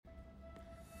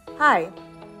Hi,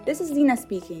 this is Zina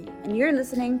speaking, and you're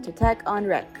listening to Tech on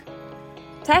Rec.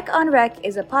 Tech on Rec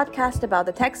is a podcast about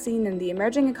the tech scene in the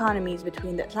emerging economies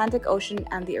between the Atlantic Ocean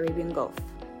and the Arabian Gulf.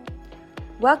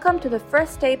 Welcome to the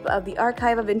first tape of the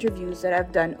archive of interviews that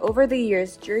I've done over the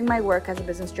years during my work as a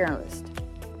business journalist.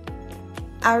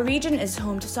 Our region is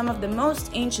home to some of the most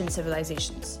ancient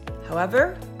civilizations.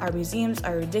 However, our museums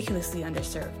are ridiculously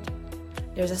underserved.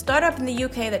 There's a startup in the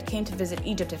UK that came to visit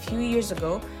Egypt a few years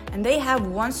ago, and they have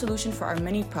one solution for our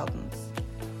many problems.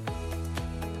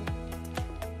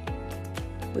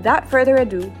 Without further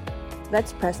ado,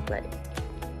 let's press play.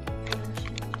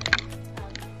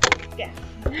 Yeah.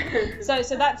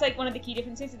 So that's like one of the key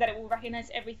differences, is that it will recognize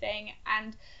everything.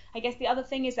 And I guess the other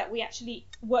thing is that we actually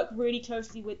work really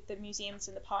closely with the museums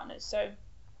and the partners. So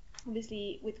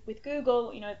obviously with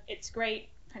Google, it's great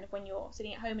kind of when you're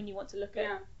sitting at home and you want to look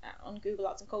at on Google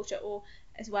Arts and Culture, or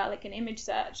as well like an image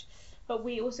search. But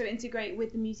we also integrate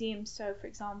with the museums. So for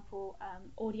example,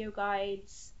 audio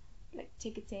guides, like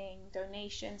ticketing,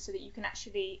 donations, so that you can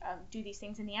actually do these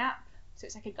things in the app. So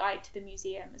it's like a guide to the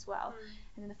museum as well.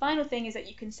 And then the final thing is that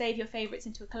you can save your favorites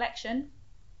into a collection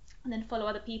and then follow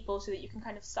other people, so that you can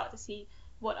kind of start to see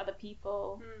what other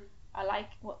people are like,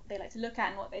 what they like to look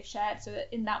at and what they've shared. So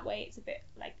that in that way it's a bit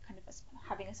like kind of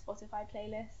having a Spotify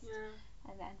playlist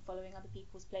and then following other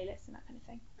people's playlists and that kind of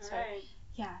thing. So right.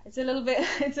 Yeah, it's a little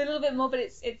bit more, but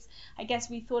it's I guess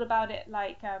we thought about it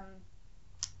like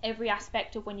every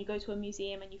aspect of when you go to a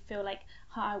museum and you feel like,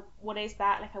 what is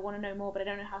that? Like, I want to know more, but I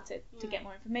don't know how to get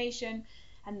more information.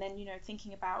 And then,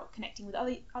 thinking about connecting with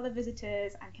other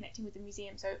visitors and connecting with the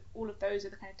museum. So all of those are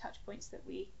the kind of touch points that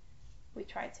we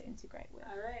try to integrate with.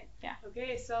 All right. Yeah.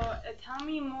 Okay, so tell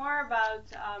me more about,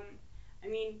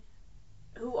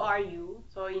 who are you?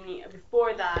 So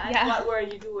before that, what were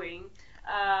you doing?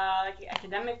 Like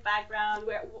academic background,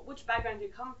 which background do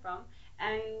you come from?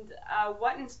 And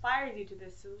what inspired you to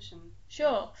this solution?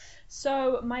 Sure.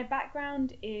 So my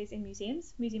background is in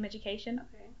museum education.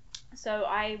 Okay. So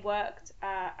I worked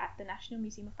at the National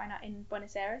Museum of Fine Art in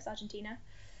Buenos Aires, Argentina,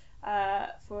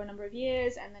 for a number of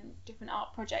years, and then different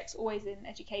art projects, always in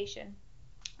education.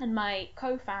 And my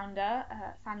co-founder,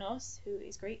 Thanos, who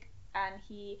is Greek, and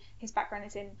his background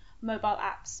is in mobile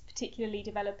apps, particularly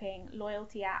developing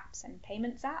loyalty apps and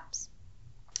payments apps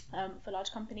for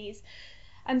large companies.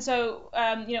 And so,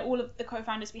 all of the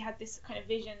co-founders, we had this kind of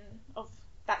vision of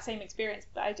that same experience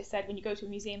that I just said, when you go to a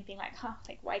museum being like,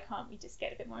 why can't we just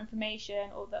get a bit more information,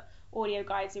 or the audio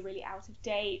guides are really out of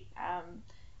date.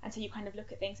 And so you kind of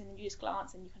look at things and then you just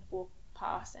glance and you kind of walk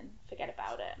past and forget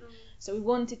about it. So we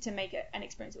wanted to make it an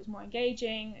experience that was more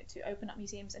engaging, to open up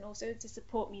museums, and also to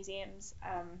support museums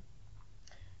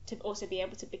to also be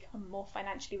able to become more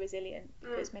financially resilient,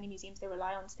 because many museums, they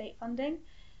rely on state funding.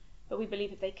 But we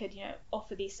believe if they could,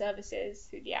 offer these services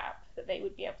through the app, that they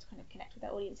would be able to kind of connect with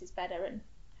their audiences better and,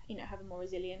 have a more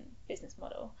resilient business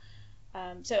model.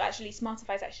 So actually,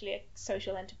 Smartify is actually a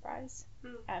social enterprise.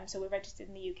 So we're registered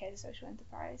in the UK as a social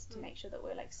enterprise to make sure that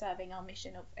we're like serving our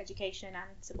mission of education and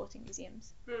supporting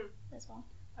museums as well.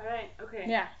 All right. Okay.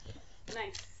 Yeah.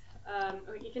 Nice.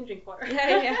 You can drink water.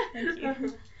 Yeah. Thank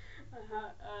you.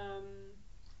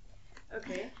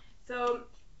 Okay. So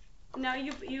now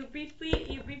you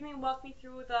briefly walk me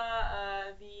through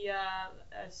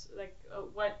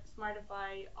what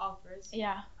Smartify offers.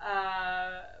 Yeah.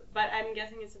 But I'm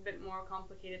guessing it's a bit more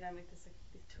complicated than like these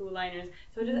two-liners.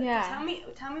 So just tell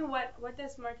me what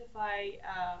does Smartify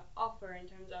offer in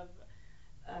terms of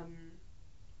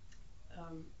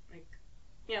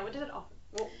what does it offer?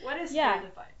 What is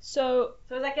Smartify? So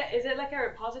is it like a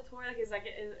repository? Like is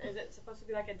it supposed to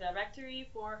be like a directory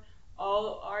for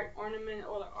all art ornament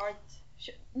or art?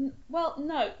 Well,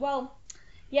 no. Well,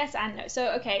 yes and no.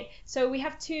 So so we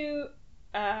have two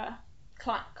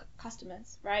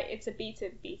customers, right? It's a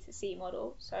B2B2C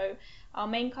model. So our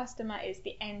main customer is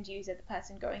the end user, the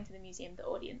person going to the museum, the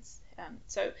audience.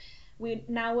 So we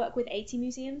now work with 80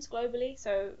 museums globally.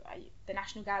 So the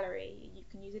National Gallery, you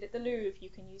can use it at the Louvre, you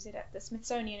can use it at the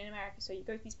Smithsonian in America. So you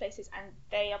go to these places, and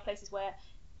they are places where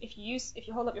if you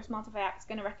hold up your Smartify app, it's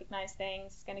going to recognize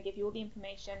things, it's going to give you all the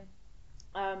information.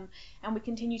 And we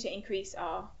continue to increase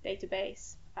our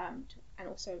database and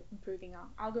also improving our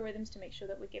algorithms to make sure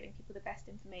that we're giving people the best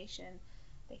information.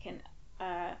 They can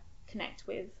connect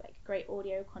with like great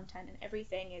audio content, and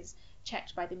everything is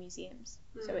checked by the museums.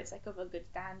 So it's like of a good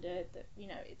standard, that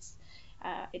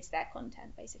it's their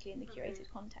content basically, and the curated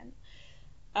content.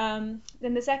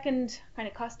 Then the second kind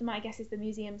of customer, I guess, is the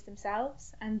museums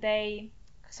themselves, and they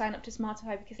sign up to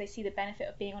Smartify because they see the benefit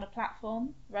of being on a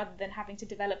platform rather than having to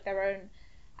develop their own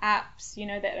apps,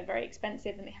 that are very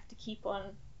expensive and they have to keep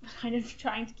on kind of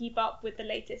trying to keep up with the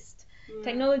latest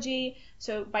technology.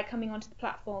 So by coming onto the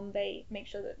platform, they make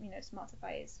sure that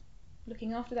Smartify is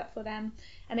looking after that for them,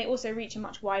 and they also reach a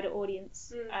much wider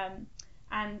audience.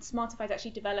 And Smartify is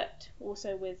actually developed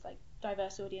also with like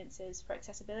diverse audiences for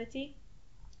accessibility.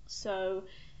 So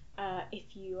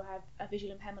if you have a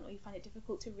visual impairment or you find it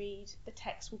difficult to read, the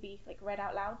text will be like read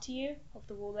out loud to you of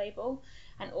the wall label.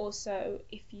 And also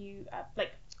if you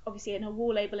like, obviously in a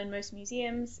wall label in most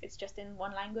museums it's just in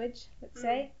one language, let's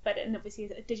say, but obviously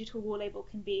a digital wall label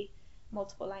can be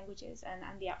multiple languages, and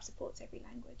the app supports every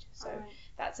language. So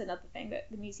that's another thing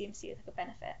that the museums see as like a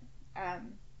benefit.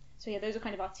 So yeah, those are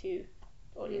kind of our two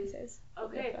audiences.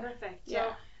 Okay, perfect.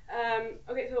 Yeah.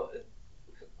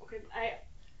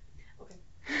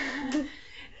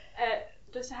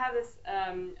 Just to have this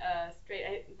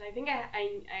straight, I think I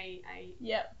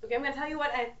yeah. Okay, I'm gonna tell you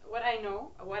what I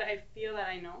know, what I feel that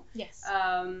I know. Yes.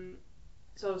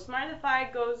 So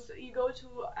Smartify you go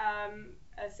to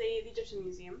say the Egyptian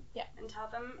Museum, and tell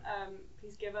them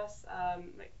please give us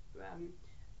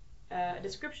a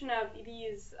description of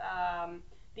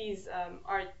these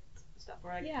art stuff,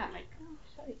 or like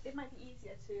it might be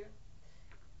easier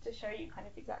to show you kind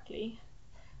of exactly.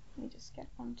 Let me just get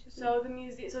onto the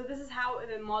museum. So this is how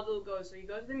the model goes. So you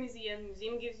go to the museum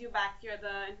gives you back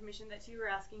the information that you were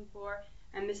asking for,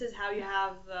 and this is how you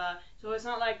have so it's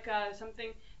not like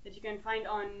something that you can find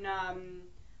on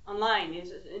online.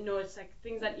 It's like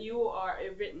things that you are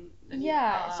written.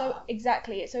 So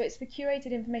exactly. So it's the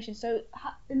curated information. So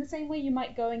in the same way you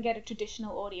might go and get a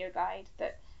traditional audio guide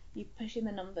that you push in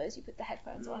the numbers, you put the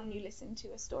headphones on, and you listen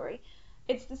to a story.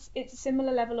 It's a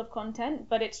similar level of content,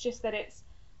 but it's just that it's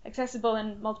accessible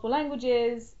in multiple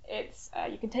languages. It's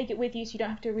you can take it with you, so you don't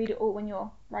have to read it all when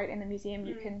you're right in the museum.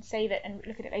 You can save it and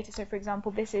look at it later. So for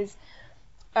example, this is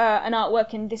an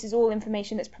artwork, and this is all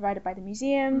information that's provided by the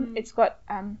museum. It's got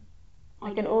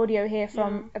like an audio here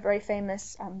from a very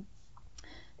famous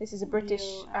this is a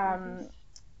British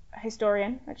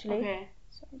historian, actually. Okay.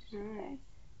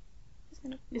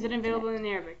 Is it available in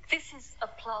Arabic? This is a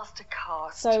plaster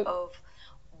cast of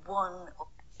one.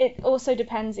 It also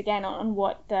depends again on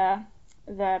what the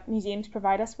museums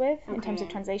provide us with in terms of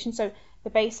translation. So the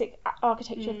basic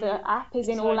architecture of the app is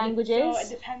in all languages. So it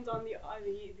depends on the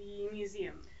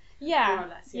museum. Yeah. More or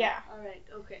less. Yeah. All right.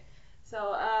 Okay.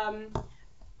 So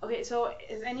so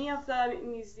is any of the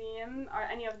museums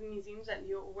that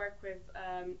you work with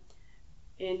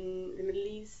in the Middle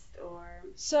East, or?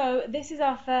 So this is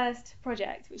our first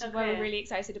project, which is why we're really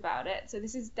excited about it. So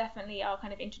this is definitely our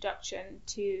kind of introduction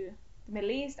to the Middle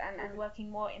East and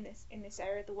working more in this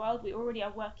area of the world. We already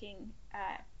are working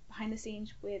behind the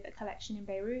scenes with a collection in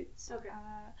Beirut,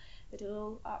 the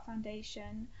Dalal Art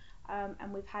Foundation,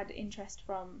 and we've had interest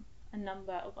from a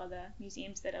number of other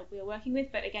museums that we are working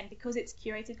with. But again, because it's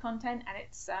curated content and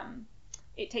it's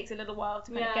it takes a little while to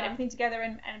kind of get everything together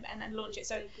and launch it.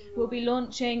 So we'll be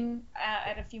launching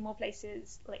at a few more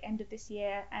places like end of this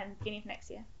year and beginning of next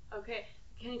year. Okay.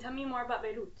 Can you tell me more about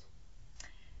Beirut?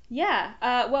 Yeah.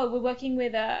 Well, we're working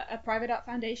with a private art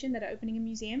foundation that are opening a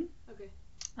museum. Okay.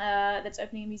 That's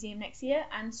opening a museum next year,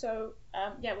 and so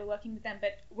we're working with them.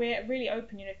 But we're really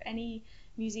open. If any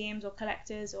museums or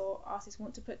collectors or artists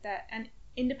want to put and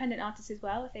independent artists as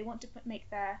well, if they want to make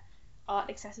their art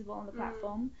accessible on the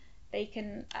platform, they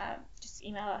can just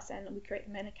email us and we create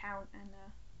them an account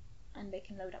and they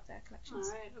can load up their collections.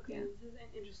 All right. Okay. This is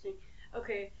interesting.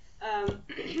 Okay.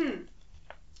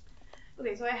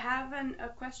 Okay. So I have a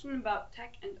question about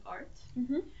tech and art.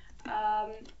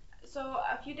 So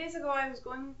a few days ago, I was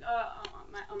going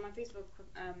on my Facebook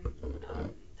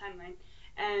timeline,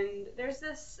 and there's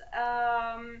this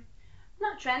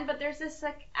not trend, but there's this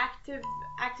like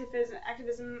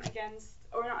activism against,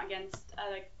 or not against,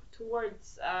 like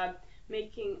towards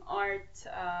making art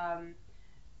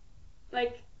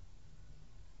like.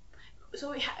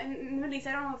 So in the Middle East,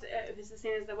 I don't know if it's the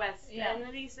same as the West. Yeah. In the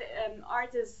Middle East,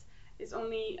 art is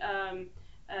only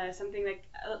something like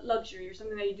a luxury or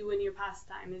something that you do in your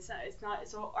pastime. It's not.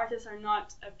 So artists are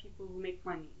not people who make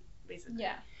money, basically.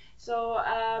 Yeah. So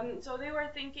they were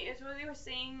thinking. So they were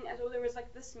saying. So there was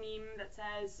like this meme that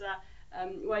says,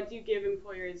 "What do you give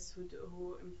employers who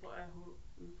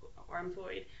are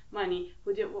employed money?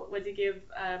 What do you give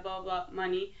blah blah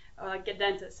money? Or like get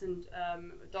dentists and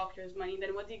doctors money?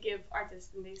 Then what do you give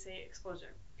artists?" And they say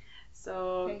exposure.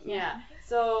 So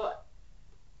So.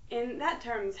 In that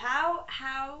terms, how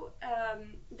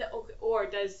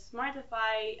does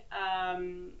Smartify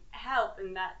help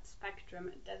in that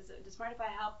spectrum? Does Smartify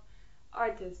help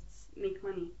artists make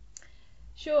money?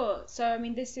 Sure. So I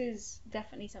mean, this is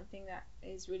definitely something that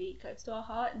is really close to our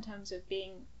heart in terms of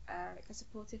being like a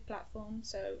supportive platform.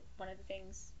 So one of the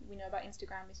things we know about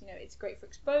Instagram is, it's great for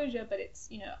exposure, but it's,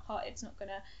 it's not going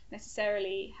to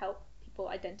necessarily help people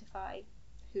identify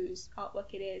whose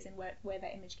artwork it is and where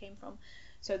that image came from.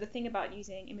 So the thing about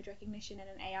using image recognition and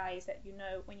an AI is that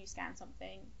when you scan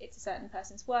something, it's a certain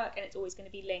person's work and it's always going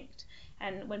to be linked.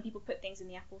 And when people put things in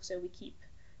the app, also we keep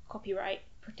copyright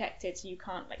protected, so you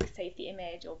can't like save the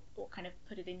image or kind of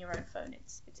put it in your own phone.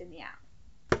 It's in the app.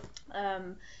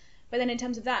 But then in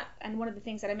terms of that, and one of the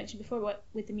things that I mentioned before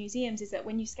with the museums is that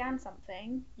when you scan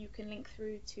something, you can link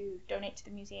through to donate to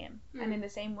the museum. And in the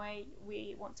same way,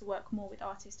 we want to work more with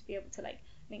artists to be able to like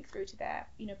link through to their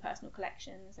personal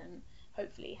collections and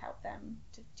hopefully help them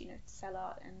to sell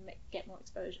art and get more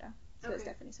exposure. So that's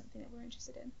definitely something that we're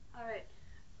interested in. All right.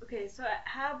 Okay, so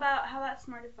how about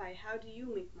Smartify? How do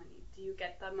you make money? Do you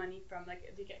get the money from, do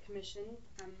you get commissioned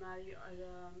from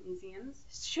the museums?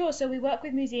 Sure, so we work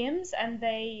with museums and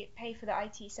they pay for the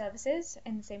IT services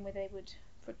in the same way they would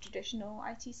for traditional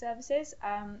IT services.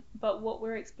 But what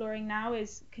we're exploring now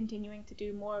is continuing to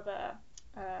do more of a,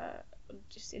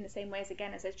 just in the same way as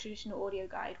a traditional audio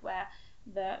guide, where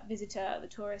the visitor, the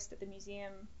tourist at the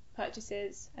museum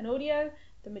purchases an audio,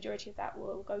 the majority of that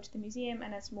will go to the museum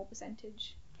and a small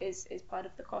percentage is part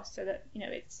of the cost, so that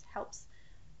it helps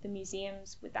the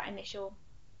museums with that initial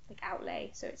outlay.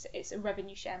 So it's a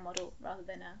revenue share model rather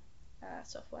than a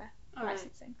software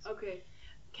licensing. Right. Okay,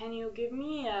 can you give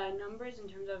me numbers in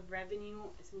terms of revenue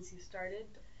since you started?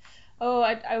 Oh,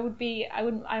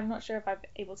 I'm not sure if I'm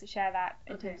able to share that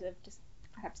in terms of just.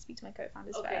 I have to speak to my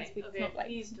co-founders first.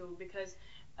 Please do, because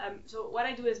so what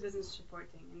I do is business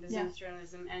reporting and business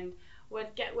journalism, and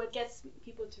what gets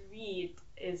people to read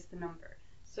is the number.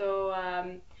 So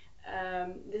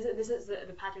this is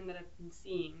the pattern that I've been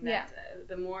seeing. That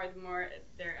the more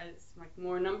there is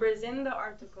more numbers in the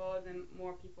article, then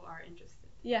more people are interested.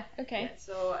 Yeah. Okay. Yeah,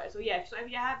 so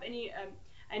if you have any,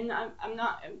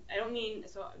 don't mean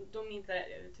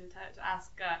to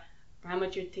ask. How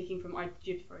much you're taking from Art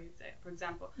Egypt, for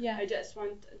example. Yeah. I just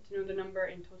want to know the number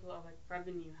in total of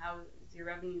revenue. How is your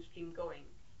revenue stream going?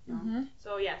 Mm-hmm.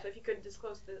 So if you could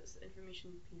disclose this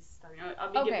information, please start.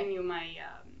 I'll be giving you my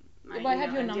Well, I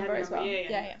have your number as well.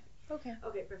 Yeah. Okay.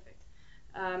 Okay, perfect.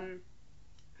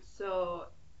 So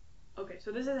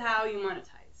this is how you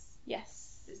monetize.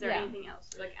 Yes. Is there anything else,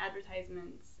 like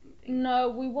advertisements? No,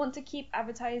 we want to keep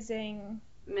advertising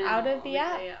out of the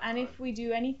app, and if we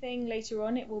do anything later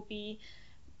on, it will be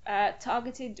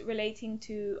targeted relating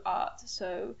to art.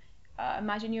 So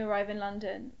imagine you arrive in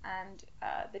London and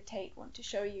the Tate want to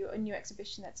show you a new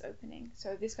exhibition that's opening.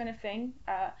 So this kind of thing,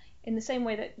 in the same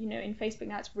way that in Facebook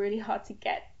now it's really hard to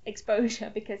get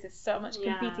exposure because there's so much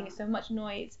competing, there's so much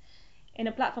noise. In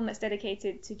a platform that's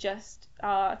dedicated to just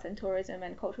art and tourism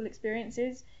and cultural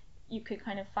experiences, you could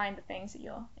kind of find the things that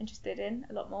you're interested in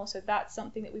a lot more. So that's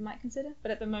something that we might consider.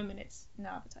 But at the moment, it's no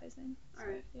advertising. All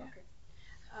right. Yeah. Okay.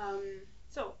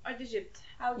 So Art Egypt,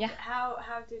 how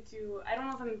did you? I don't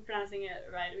know if I'm pronouncing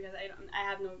it right because I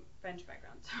have no French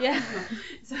background. So, yeah.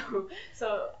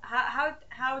 so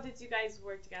how did you guys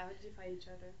work together? How did you find each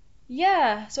other?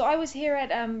 Yeah. So I was here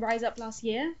at Rise Up last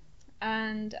year,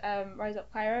 and Rise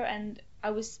Up Cairo, and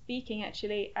I was speaking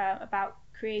actually about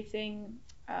creating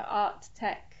art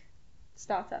tech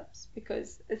startups,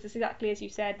 because it's exactly as you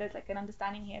said, there's an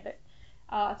understanding here that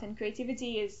art and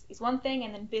creativity is one thing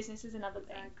and then business is another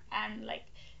thing. And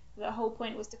the whole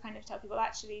point was to kind of tell people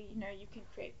actually you can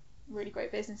create really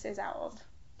great businesses out of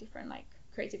different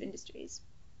creative industries.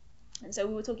 And so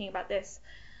we were talking about this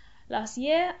last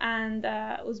year, and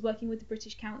I was working with the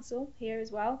British Council here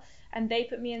as well, and they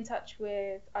put me in touch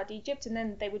with Art Egypt, and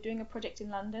then they were doing a project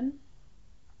in London.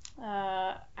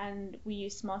 And we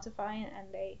used Smartify,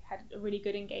 and they had a really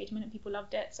good engagement and people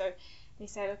loved it, so they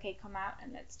said, okay, come out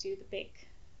and let's do the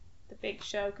big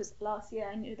show, because last year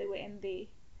I knew they were in the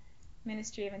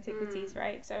Ministry of Antiquities,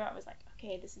 right? So I was like,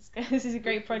 okay, this is a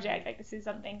great project, this is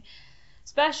something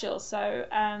special. So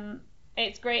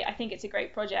it's great. I think it's a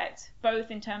great project,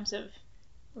 both in terms of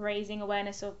raising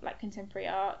awareness of contemporary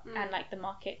art and the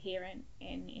market here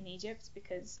in Egypt,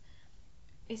 because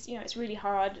it's really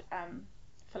hard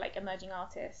for emerging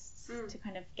artists to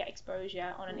kind of get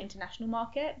exposure on an international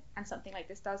market, and something like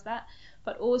this does that.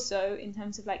 But also in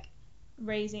terms of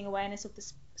raising awareness of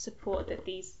the support that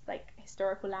these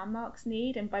historical landmarks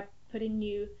need, and by putting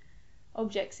new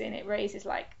objects in, it raises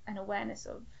an awareness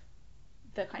of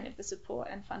the kind of the support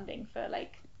and funding for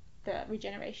the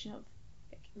regeneration of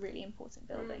really important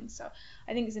buildings. So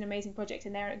I think it's an amazing project,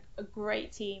 and they're a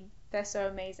great team. They're so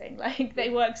amazing. They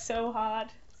work so hard.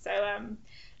 So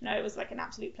no, it was an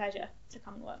absolute pleasure to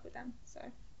come and work with them. So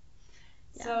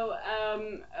Yeah. So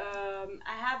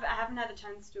I haven't had a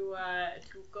chance to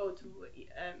go to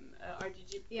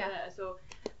RTG.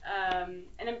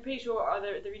 And I'm pretty sure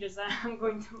the readers that I'm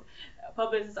going to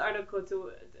publish this article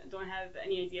to don't have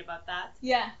any idea about that.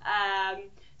 Yeah.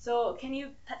 So can you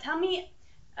tell me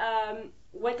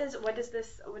what is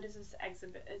this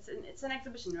exhibit? It's an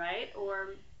exhibition, right?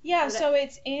 Or yeah. So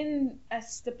it's in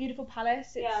the beautiful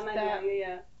palace.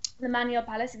 It's the Manuel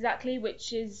Palace, exactly,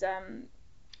 which is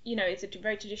it's a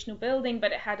very traditional building,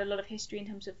 but it had a lot of history in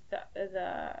terms of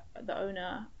the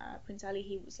owner, Prince Ali.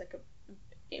 He was like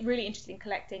really interested in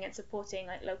collecting and supporting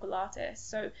like local artists.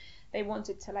 So they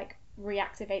wanted to like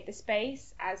reactivate the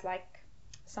space as like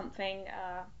something,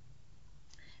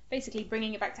 basically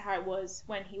bringing it back to how it was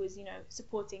when he was,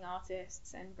 supporting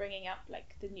artists and bringing up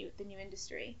like the new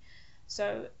industry.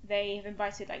 So they have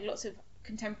invited like lots of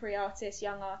contemporary artists,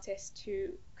 young artists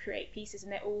to create pieces,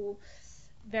 and they're all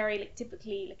very like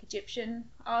typically like Egyptian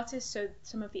artists. So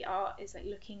some of the art is like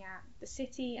looking at the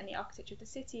city and the architecture of the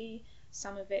city.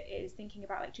 Some of it is thinking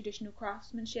about like traditional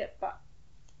craftsmanship but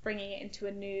bringing it into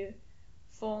a new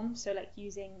form, so like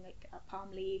using like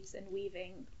palm leaves and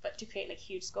weaving, but to create like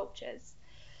huge sculptures.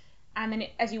 And then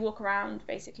as you walk around,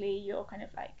 basically you're kind of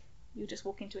like, you just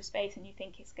walk into a space and you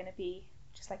think it's going to be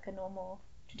just like a normal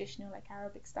traditional like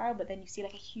Arabic style, but then you see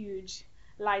like a huge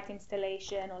light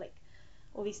installation or like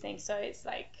all these things. So it's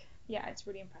like, yeah, it's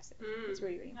really impressive. It's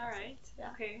really, really impressive. All right.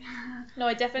 Yeah. Okay. No,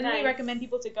 I definitely recommend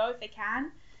people to go if they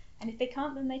can. And if they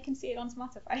can't, then they can see it on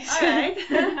Smartify. All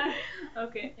right.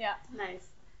 Okay. Yeah. Nice.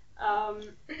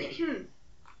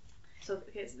 So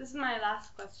this is my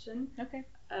last question. Okay.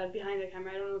 Behind the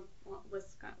camera, I don't know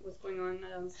what's going on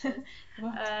downstairs.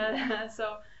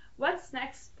 So what's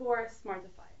next for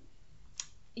Smartify?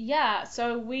 Yeah.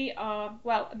 So we are,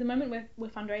 well, at the moment we're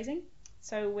fundraising.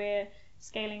 So we're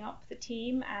scaling up the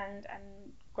team and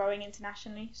growing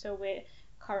internationally. So we're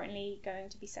currently going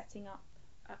to be setting up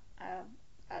a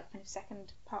kind of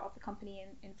second part of the company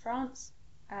in France,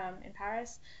 in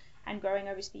Paris, and growing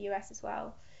over to the US as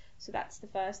well. So that's the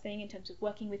first thing in terms of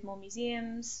working with more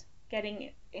museums,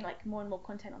 getting in like more and more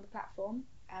content on the platform.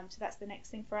 So that's the next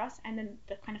thing for us. And then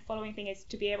the kind of following thing is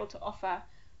to be able to offer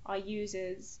our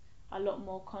users a lot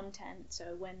more content.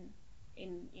 So when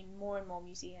in more and more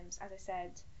museums, as I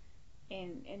said,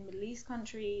 in Middle East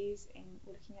countries,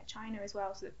 we're looking at China as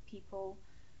well, so that people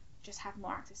just have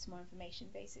more access to more information,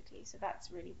 basically. So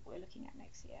that's really what we're looking at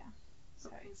next year. So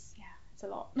it's a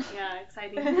lot. Yeah,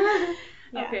 exciting.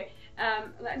 Yeah. Okay.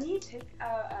 Let me take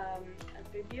a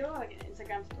video, like an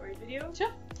Instagram story video.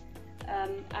 Sure.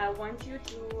 I want you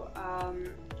to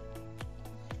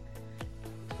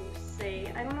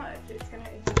say, I don't know if it's gonna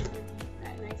be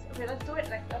nice. Okay, let's do it.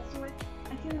 I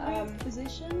can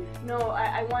position. No,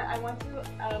 I want to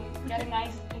get a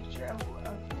nice picture of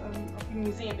the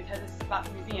museum, because it's about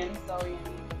the museum, so it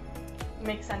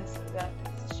makes sense that.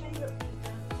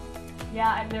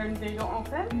 Yeah, and they don't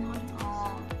open? No.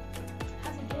 Oh. It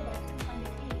has a door, but I couldn't find the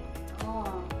key.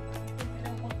 Oh. I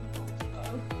don't want people to go.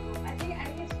 I think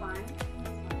it's fine.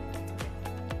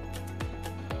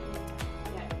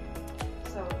 Yeah.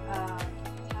 So,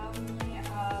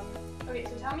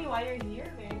 tell me why you're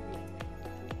here.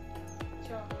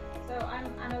 Sure. So I'm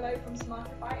Anna Lowe from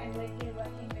Smartify, and we're here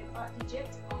working with Art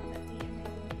Egypt on the amazing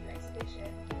new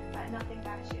exhibition. Nothing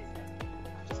vanishes.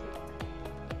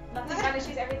 Nothing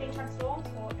vanishes, everything transforms,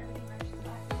 or everything vanishes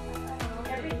back.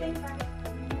 Everything vanishes.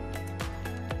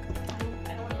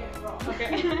 I don't want to get it wrong.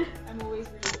 Okay. I'm always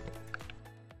really.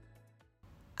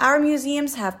 Our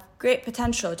museums have great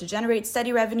potential to generate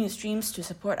steady revenue streams to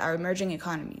support our emerging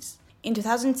economies. In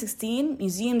 2016,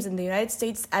 museums in the United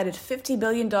States added $50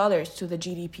 billion to the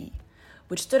GDP,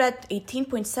 which stood at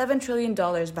 $18.7 trillion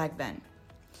back then.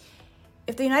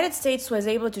 If the United States was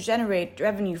able to generate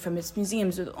revenue from its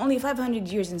museums with only 500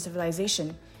 years in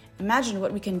civilization, imagine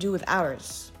what we can do with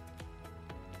ours.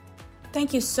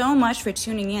 Thank you so much for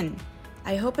tuning in.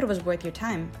 I hope it was worth your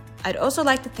time. I'd also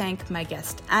like to thank my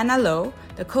guest, Anna Lowe,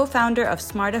 the co-founder of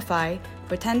Smartify,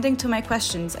 for tending to my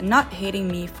questions and not hating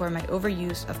me for my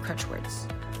overuse of crutch words.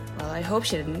 Well, I hope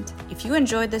she didn't. If you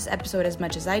enjoyed this episode as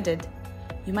much as I did,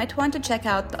 you might want to check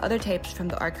out the other tapes from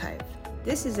the archive.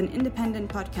 This is an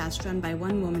independent podcast run by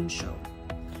one woman show.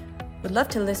 Would love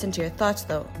to listen to your thoughts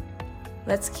though.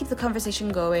 Let's keep the conversation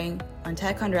going on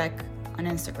Tech on Rec on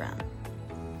Instagram.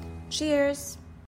 Cheers!